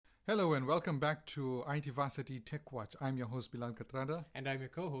Hello and welcome back to IT Varsity Tech Watch. I'm your host Bilal Katrada. And I'm your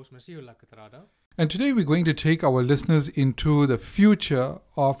co-host Masihullah Katrada. And today we're going to take our listeners into the future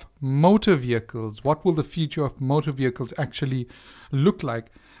of motor vehicles. What will the future of motor vehicles actually look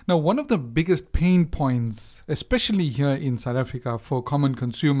like? Now, one of the biggest pain points, especially here in South Africa for common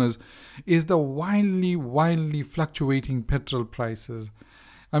consumers, is the wildly fluctuating petrol prices.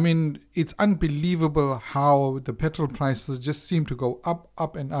 I mean, it's unbelievable how the petrol prices just seem to go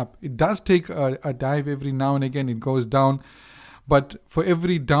up and up. It does take a dive every now and again. It goes down. But for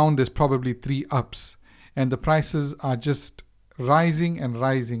every down, there's probably 3 ups. And the prices are just rising and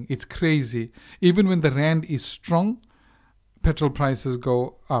rising. It's crazy. Even when the rand is strong, petrol prices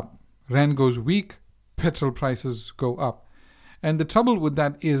go up. Rand goes weak, petrol prices go up. And the trouble with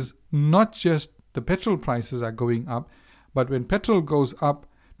that is not just the petrol prices are going up, but when petrol goes up,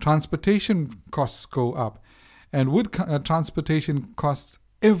 transportation costs go up. And with transportation costs,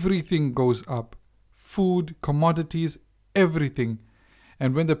 everything goes up. Food, commodities, everything.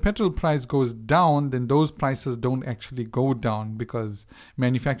 And when the petrol price goes down, then those prices don't actually go down because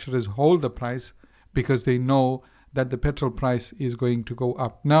manufacturers hold the price because they know that the petrol price is going to go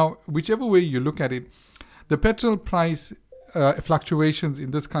up. Now, whichever way you look at it, the petrol price fluctuations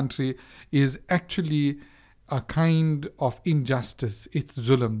in this country is actually a kind of injustice. It's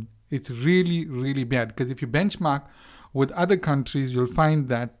zulm. It's really bad because if you benchmark with other countries, you'll find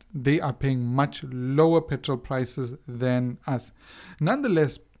that they are paying much lower petrol prices than us.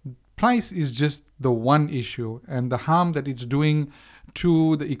 Nonetheless, price is just the one issue, and the harm that it's doing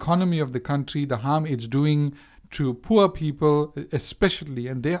to the economy of the country, the harm it's doing to poor people especially,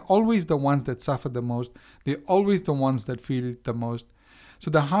 and they're always the ones that suffer the most. They're always the ones that feel it the most. So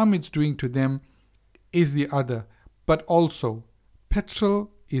the harm it's doing to them is the other. But also,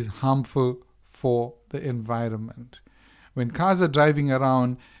 petrol is harmful for the environment. When cars are driving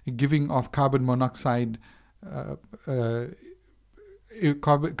around giving off carbon monoxide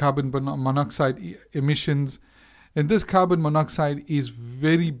emissions, and this carbon monoxide is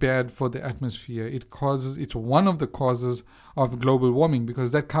very bad for the atmosphere. It's one of the causes of global warming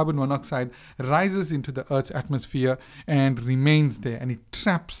because that carbon monoxide rises into the Earth's atmosphere and remains there, and it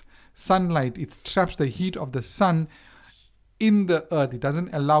traps sunlight. It traps the heat of the sun in the Earth. It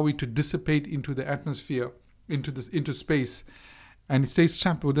doesn't allow it to dissipate into the atmosphere, into space, and it stays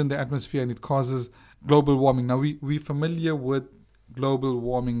trapped within the atmosphere, and it causes global warming. Now we're familiar with global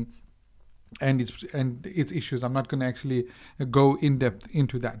warming and its issues. I'm not going to actually go in depth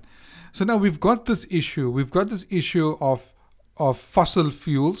into that. So now we've got this issue. We've got this issue of fossil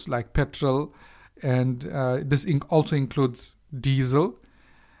fuels like petrol, and this also includes diesel,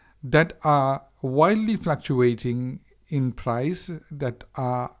 that are wildly fluctuating in price, that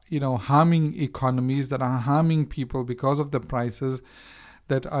are harming economies, that are harming people because of the prices,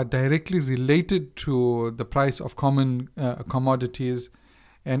 that are directly related to the price of common commodities,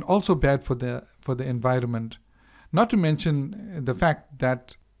 and also bad for the environment. Not to mention the fact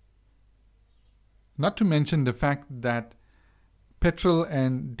that petrol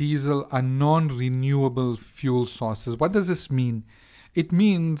and diesel are non-renewable fuel sources. What does this mean? It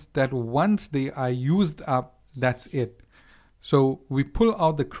means that once they are used up, that's it. So we pull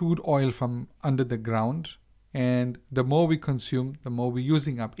out the crude oil from under the ground, and the more we consume, the more we're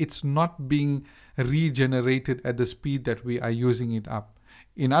using up. It's not being regenerated at the speed that we are using it up.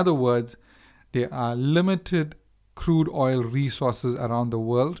 In other words, there are limited crude oil resources around the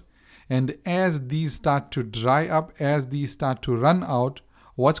world, and as these start to dry up, as these start to run out,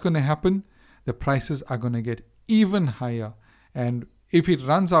 what's going to happen? The prices are going to get even higher, and if it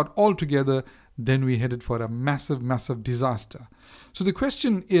runs out altogether, then we're headed for a massive disaster. So the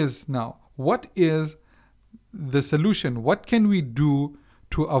question is now, what is the solution? What can we do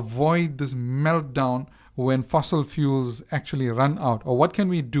to avoid this meltdown when fossil fuels actually run out? Or what can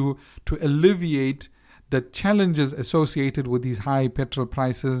we do to alleviate the challenges associated with these high petrol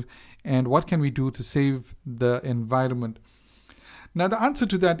prices? And what can we do to save the environment? Now, the answer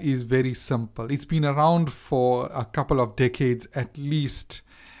to that is very simple. It's been around for a couple of decades at least.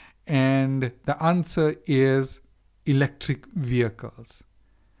 And the answer is electric vehicles.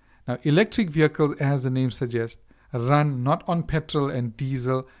 Now, electric vehicles, as the name suggests, run not on petrol and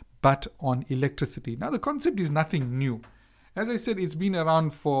diesel, but on electricity. Now, the concept is nothing new. As I said, it's been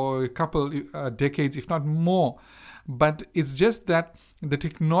around for a couple decades, if not more. But it's just that the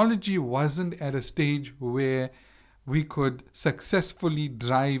technology wasn't at a stage where we could successfully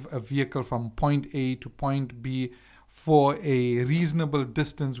drive a vehicle from point A to point B for a reasonable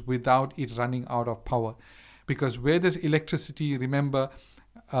distance without it running out of power. Because where there's electricity, remember,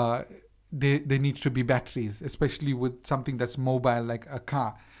 there needs to be batteries, especially with something that's mobile like a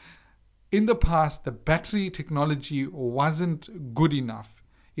car. in the past, the battery technology wasn't good enough.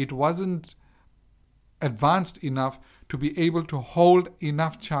 It wasn't advanced enough to be able to hold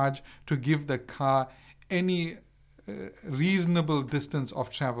enough charge to give the car any reasonable distance of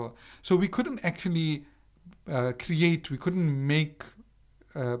travel. So we couldn't actually we couldn't make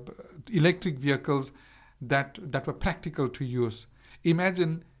electric vehicles that were practical to use.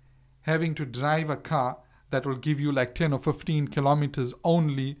 Imagine having to drive a car that will give you like 10 or 15 kilometers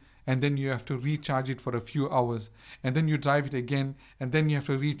only, and then you have to recharge it for a few hours. And then you drive it again, and then you have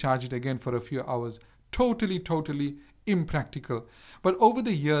to recharge it again for a few hours. Totally impractical. But over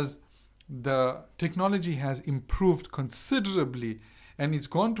the years, the technology has improved considerably, and it's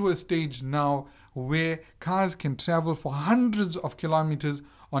gone to a stage now where cars can travel for hundreds of kilometers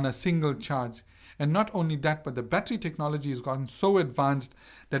on a single charge. And not only that, but the battery technology has gotten so advanced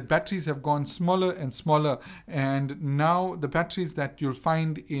that batteries have gone smaller and smaller. And now the batteries that you'll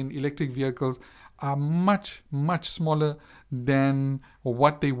find in electric vehicles are much smaller than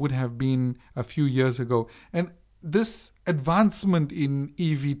what they would have been a few years ago. And this advancement in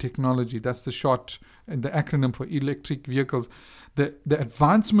EV technology, that's the short and the acronym for electric vehicles, the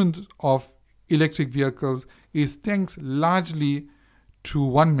advancement of electric vehicles is thanks largely to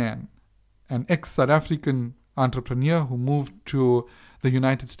one man, an ex-South African entrepreneur who moved to the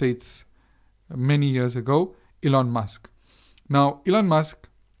United States many years ago, Elon Musk. Now, Elon Musk,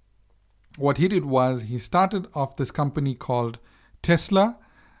 what he did was he started off this company called Tesla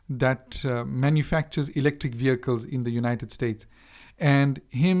that manufactures electric vehicles in the United States. And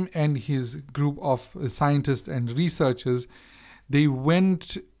him and his group of scientists and researchers, they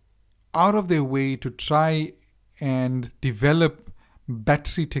went out of their way to try and develop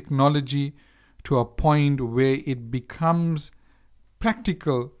battery technology to a point where it becomes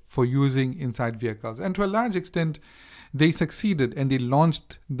practical for using inside vehicles. And to a large extent, they succeeded, and they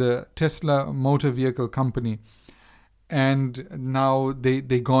launched the Tesla Motor Vehicle Company. And now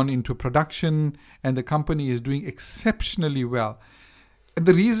they've gone into production, and the company is doing exceptionally well. And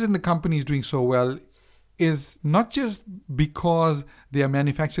the reason the company is doing so well is not just because they are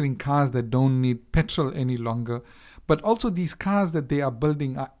manufacturing cars that don't need petrol any longer, but also these cars that they are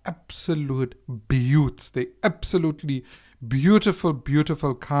building are absolute beauts. They're absolutely beautiful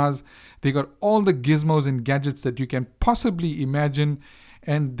cars. They got all the gizmos and gadgets that you can possibly imagine,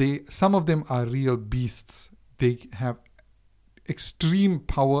 and some of them are real beasts. They have extreme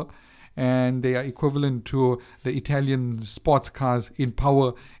power, and they are equivalent to the Italian sports cars in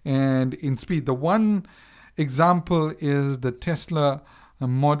power and in speed. The one example is the Tesla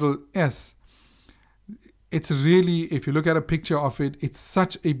Model S. It's really, if you look at a picture of it, it's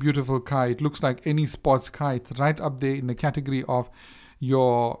such a beautiful car. It looks like any sports car. It's right up there in the category of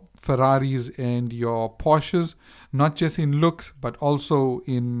your Ferraris and your Porsches, not just in looks, but also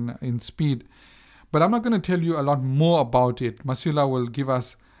in speed. But I'm not going to tell you a lot more about it. Masiullah will give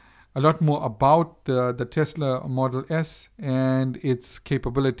us a lot more about the Tesla Model S and its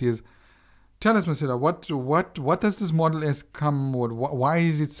capabilities. Tell us, Masiullah, what does this Model S come with? Why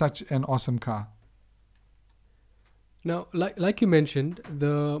is it such an awesome car? Now, like you mentioned,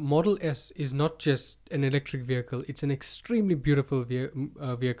 the Model S is not just an electric vehicle. It's an extremely beautiful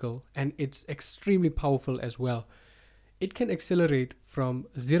vehicle, and it's extremely powerful as well. It can accelerate from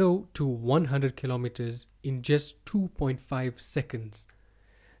 0 to 100 kilometers in just 2.5 seconds.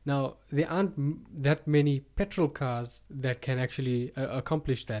 Now, there aren't that many petrol cars that can actually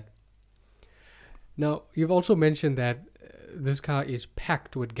accomplish that. Now, you've also mentioned that this car is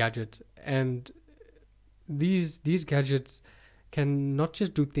packed with gadgets, and these gadgets can not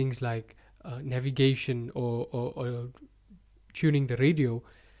just do things like navigation or tuning the radio,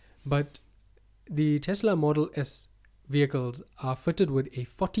 but the Tesla Model S vehicles are fitted with a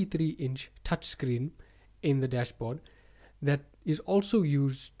 43-inch touchscreen in the dashboard that is also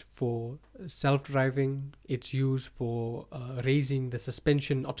used for self-driving. It's used for raising the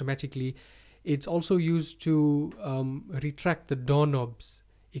suspension automatically. It's also used to retract the doorknobs.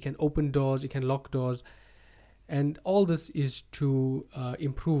 It can open doors, it can lock doors. And all this is to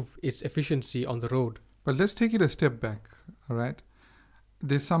improve its efficiency on the road. But let's take it a step back, all right?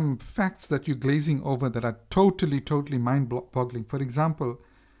 There's some facts that you're glazing over that are totally mind-boggling. For example,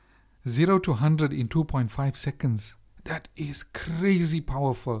 0 to 100 in 2.5 seconds. That is crazy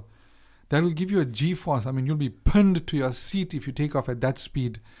powerful. That will give you a G-force. I mean, you'll be pinned to your seat if you take off at that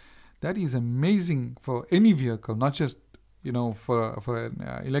speed. That is amazing for any vehicle, not just for an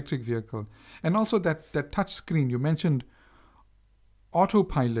electric vehicle. And also that touch screen, you mentioned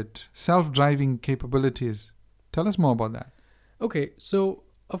autopilot, self-driving capabilities. Tell us more about that. Okay, so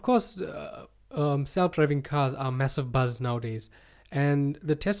of course, self-driving cars are massive buzz nowadays. And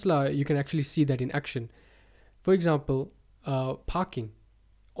the Tesla, you can actually see that in action. For example, parking.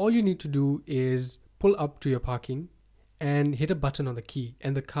 All you need to do is pull up to your parking and hit a button on the key,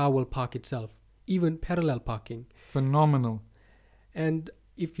 and the car will park itself. Even parallel parking. Phenomenal. And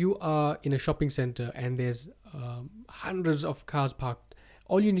if you are in a shopping center and there's hundreds of cars parked,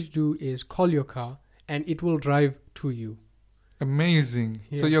 all you need to do is call your car and it will drive to you. Amazing.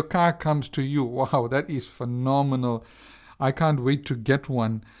 Yeah. So your car comes to you. Wow, that is phenomenal. I can't wait to get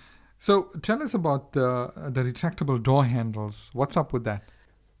one. So tell us about the retractable door handles. What's up with that?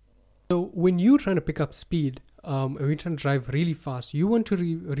 So when you're trying to pick up speed, and you're trying to drive really fast, you want to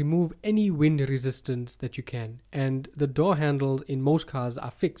remove any wind resistance that you can. And the door handles in most cars are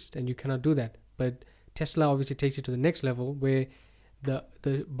fixed and you cannot do that. But Tesla obviously takes it to the next level where the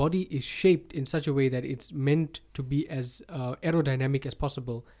body is shaped in such a way that it's meant to be as aerodynamic as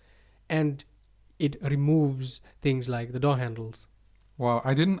possible. And it removes things like the door handles. Wow,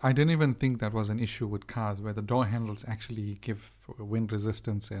 I didn't even think that was an issue with cars where the door handles actually give wind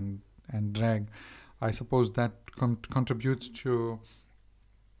resistance and drag. I suppose that contributes to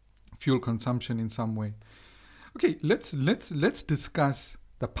fuel consumption in some way. Okay, let's discuss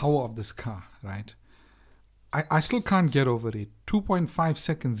the power of this car, right? I still can't get over it. 2.5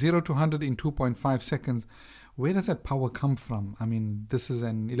 seconds, 0 to 100 in 2.5 seconds. Where does that power come from? I mean, this is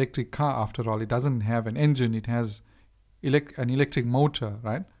an electric car after all. It doesn't have an engine. It has an electric motor,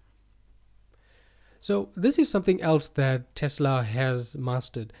 right? So this is something else that Tesla has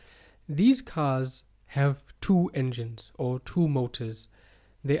mastered. These cars have two engines or two motors.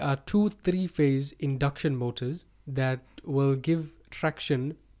 They are two 3-phase induction motors that will give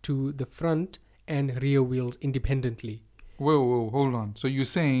traction to the front and rear wheels independently. Whoa, hold on. So you're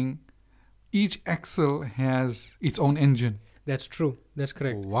saying each axle has its own engine? That's true. That's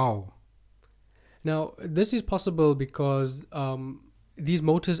correct. Oh, wow. Now, this is possible because these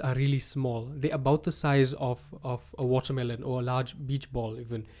motors are really small. They're about the size of a watermelon or a large beach ball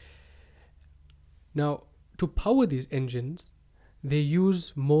even. Now, to power these engines, they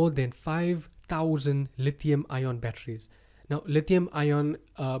use more than 5,000 lithium-ion batteries. Now, lithium-ion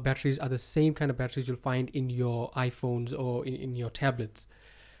batteries are the same kind of batteries you'll find in your iPhones or in your tablets.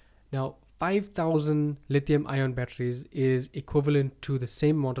 Now, 5,000 lithium-ion batteries is equivalent to the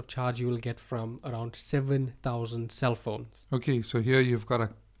same amount of charge you will get from around 7,000 cell phones. Okay, so here you've got a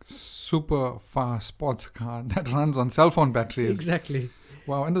super fast sports car that runs on cell phone batteries. Exactly.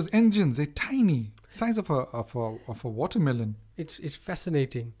 Wow, and those engines, they're tiny, size of a watermelon. It's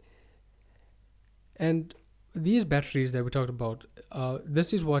fascinating. And these batteries that we talked about,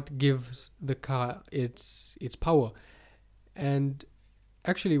 this is what gives the car its power. And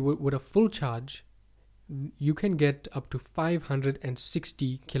actually, with a full charge, you can get up to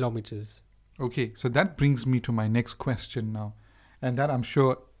 560 kilometers. Okay, so that brings me to my next question now, and that I'm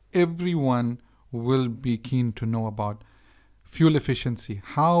sure everyone will be keen to know about. Fuel efficiency.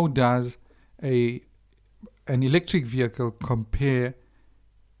 How does an electric vehicle compare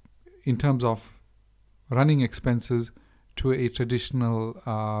in terms of running expenses to a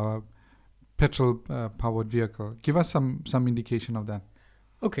traditional petrol powered vehicle? Give us some indication of that.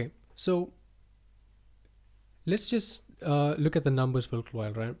 Okay, so let's just look at the numbers for a little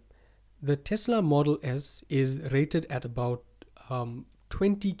while, right? The Tesla Model S is rated at about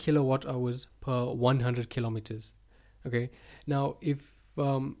 20 kilowatt hours per 100 kilometers. Okay, now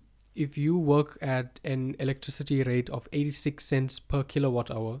if you work at an electricity rate of 86 cents per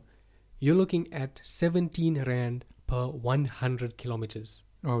kilowatt hour, you're looking at 17 Rand per 100 kilometers.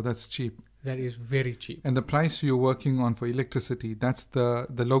 Oh, that's cheap. That is very cheap. And the price you're working on for electricity, that's the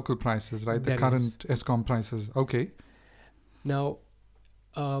local prices, right? The current Eskom prices. Okay. Now,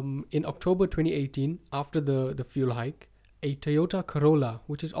 in October 2018, after the fuel hike, a Toyota Corolla,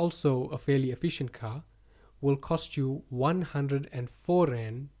 which is also a fairly efficient car, will cost you 104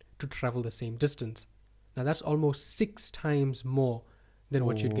 Rand to travel the same distance. Now, that's almost 6 times more than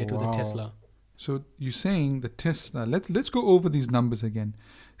what you'd get with a Tesla. So you're saying the Tesla, let's go over these numbers again.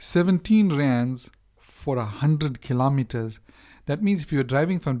 17 rands for 100 kilometers. That means if you're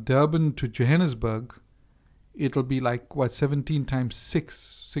driving from Durban to Johannesburg, it'll be like, 17 times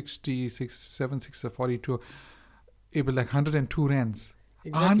 6, 66, 7, 6, 42. It'll be like 102 rands.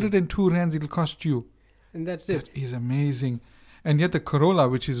 Exactly. 102 rands it'll cost you. And that's it. That is amazing. And yet the Corolla,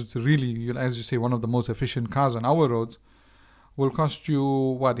 which is really, as you say, one of the most efficient cars on our roads, will cost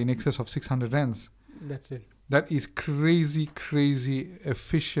you, in excess of 600 rands. That's it. That is crazy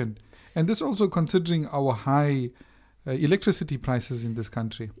efficient. And this also considering our high electricity prices in this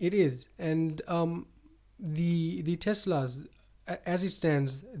country. It is. And the Teslas, as it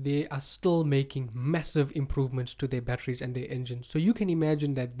stands, they are still making massive improvements to their batteries and their engines. So you can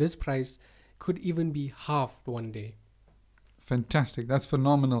imagine that this price could even be halved one day. Fantastic. That's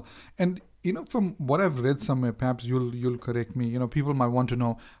phenomenal. And from what I've read somewhere, perhaps you'll correct me. People might want to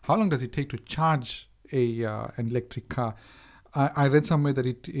know, how long does it take to charge an electric car? I read somewhere that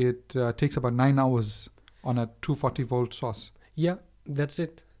it takes about 9 hours on a 240 volt source. Yeah, that's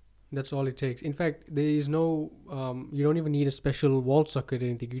it. That's all it takes. In fact, there is no, you don't even need a special wall socket or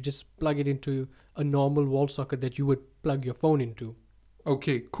anything. You just plug it into a normal wall socket that you would plug your phone into.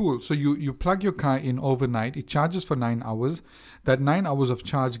 Okay, cool. So you plug your car in overnight. It charges for 9 hours. That 9 hours of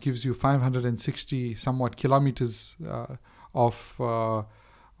charge gives you 560 somewhat kilometers of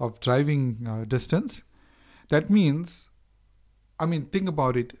driving distance. That means, think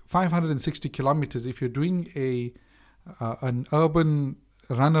about it. 560 kilometers. If you're doing an urban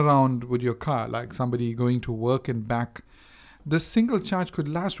run around with your car, like somebody going to work and back, this single charge could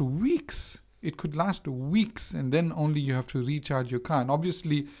last weeks. It could last weeks, and then only you have to recharge your car. And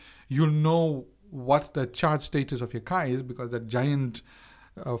obviously, you'll know what the charge status of your car is, because that giant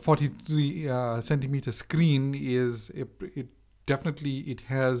 43 centimeter screen it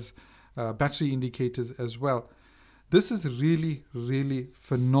has battery indicators as well. This is really, really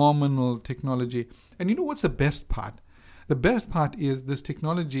phenomenal technology. And you know what's the best part? The best part is this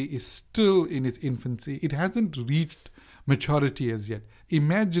technology is still in its infancy. It hasn't reached maturity as yet.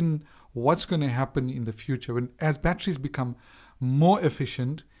 Imagine what's going to happen in the future as batteries become more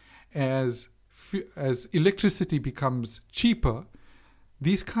efficient, as electricity becomes cheaper.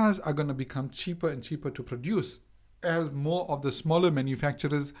 These cars are going to become cheaper and cheaper to produce as more of the smaller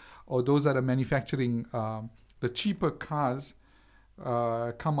manufacturers, or those that are manufacturing the cheaper cars,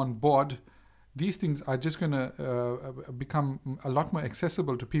 come on board. These things are just going to become a lot more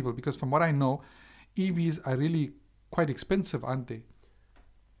accessible to people, because from what I know, EVs are really quite expensive, aren't they?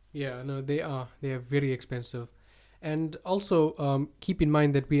 Yeah, no, they are. They are very expensive. And also keep in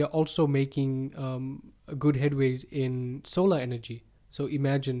mind that we are also making good headways in solar energy. So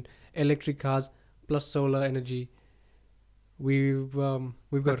imagine electric cars plus solar energy. We've got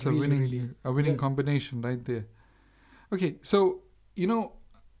That's a winning combination right there. Okay, so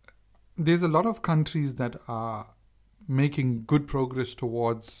there's a lot of countries that are making good progress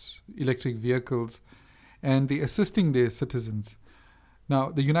towards electric vehicles, and they're assisting their citizens. Now,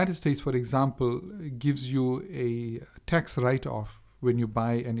 the United States, for example, gives you a tax write-off when you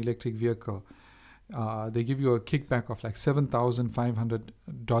buy an electric vehicle. They give you a kickback of like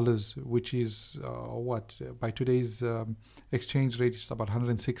 $7,500, which is by today's exchange rate, it's about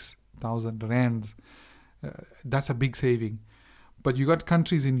 106,000 rands. That's a big saving. But you got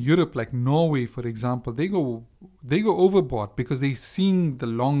countries in Europe like Norway, for example, they go overboard because they're seeing the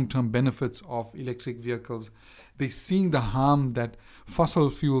long-term benefits of electric vehicles. They're seeing the harm that fossil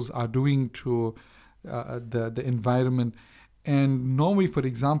fuels are doing to the environment. And Norway, for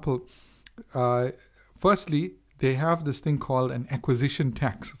example, firstly, they have this thing called an acquisition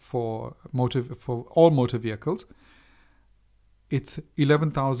tax for all motor vehicles. It's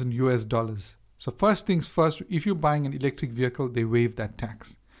 $11,000. So first things first, if you're buying an electric vehicle, they waive that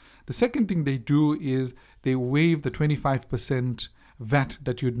tax. The second thing they do is they waive the 25% VAT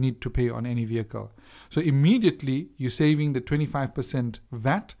that you'd need to pay on any vehicle. So immediately you're saving the 25%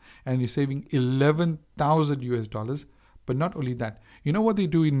 VAT and you're saving $11,000. But not only that, you know what they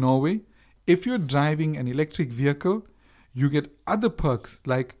do in Norway? If you're driving an electric vehicle, you get other perks,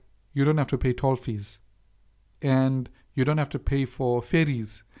 like you don't have to pay toll fees and you don't have to pay for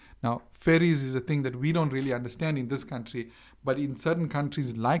ferries. Now, ferries is a thing that we don't really understand in this country, but in certain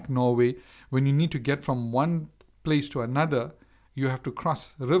countries like Norway, when you need to get from one place to another, you have to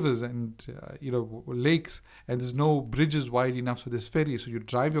cross rivers and lakes, and there's no bridges wide enough for this ferry. So you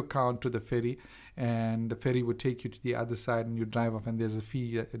drive your car onto the ferry, and the ferry would take you to the other side, and you drive off, and there's a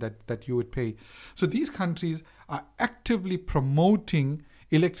fee that you would pay. So these countries are actively promoting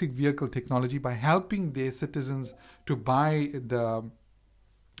electric vehicle technology by helping their citizens to buy the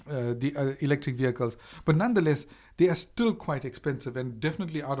electric vehicles, but nonetheless they are still quite expensive and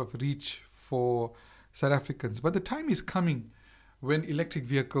definitely out of reach for South Africans. But the time is coming when electric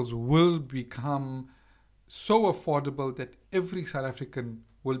vehicles will become so affordable that every South African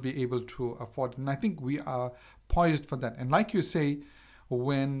will be able to afford it. And I think we are poised for that. And like you say,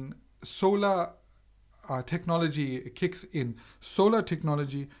 when solar technology kicks in, solar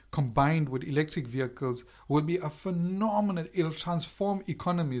technology combined with electric vehicles will be a phenomenal. It'll transform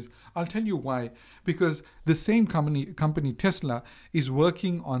economies. I'll tell you why. Because the same company Tesla is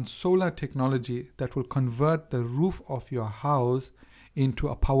working on solar technology that will convert the roof of your house into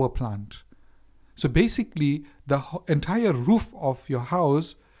a power plant. So basically, the entire roof of your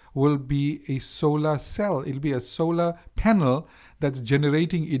house will be a solar cell. It'll be a solar panel that's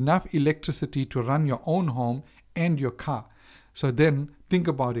generating enough electricity to run your own home and your car. So then think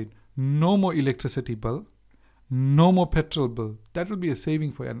about it. No more electricity bill, no more petrol bill. That will be a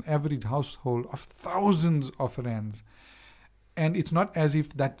saving for an average household of thousands of rands. And it's not as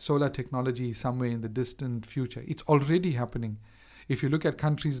if that solar technology is somewhere in the distant future. It's already happening. If you look at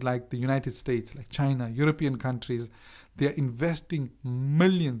countries like the United States, like China, European countries, they're investing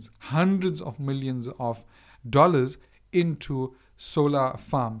millions, hundreds of millions of dollars into solar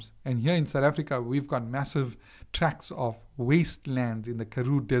farms. And here in South Africa, we've got massive tracts of wastelands in the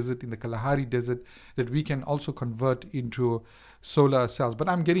Karoo Desert, in the Kalahari Desert, that we can also convert into solar cells. But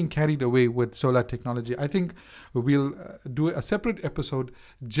I'm getting carried away with solar technology. I think we'll do a separate episode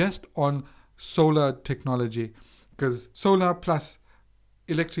just on solar technology, because solar plus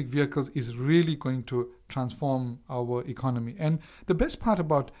electric vehicles is really going to transform our economy. And the best part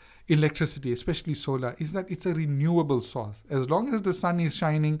about electricity, especially solar, is that it's a renewable source. As long as the sun is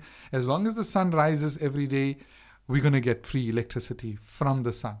shining, as long as the sun rises every day, we're going to get free electricity from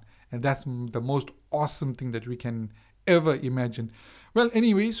the sun. And that's the most awesome thing that we can ever imagine. Well,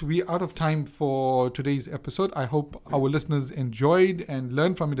 anyways, we're out of time for today's episode. I hope our listeners enjoyed and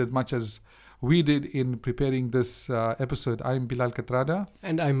learned from it as much as we did in preparing this episode. I'm Bilal Katrada.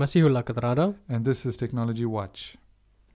 And I'm Masihullah Katrada. And this is Technology Watch.